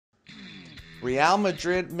Real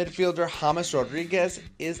Madrid midfielder James Rodriguez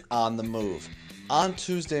is on the move. On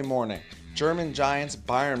Tuesday morning, German giants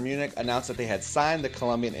Bayern Munich announced that they had signed the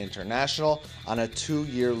Colombian international on a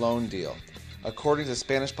 2-year loan deal. According to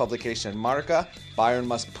Spanish publication Marca, Bayern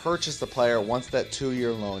must purchase the player once that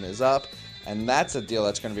 2-year loan is up, and that's a deal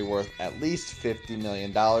that's going to be worth at least $50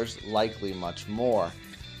 million, likely much more.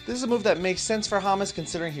 This is a move that makes sense for James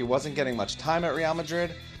considering he wasn't getting much time at Real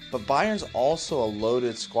Madrid, but Bayern's also a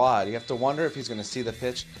loaded squad. You have to wonder if he's going to see the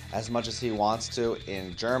pitch as much as he wants to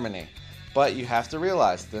in Germany. But you have to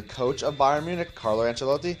realize the coach of Bayern Munich, Carlo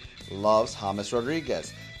Ancelotti, loves James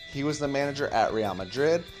Rodriguez. He was the manager at Real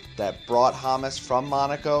Madrid that brought James from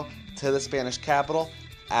Monaco to the Spanish capital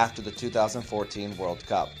after the 2014 World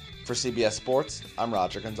Cup. For CBS Sports, I'm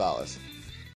Roger Gonzalez.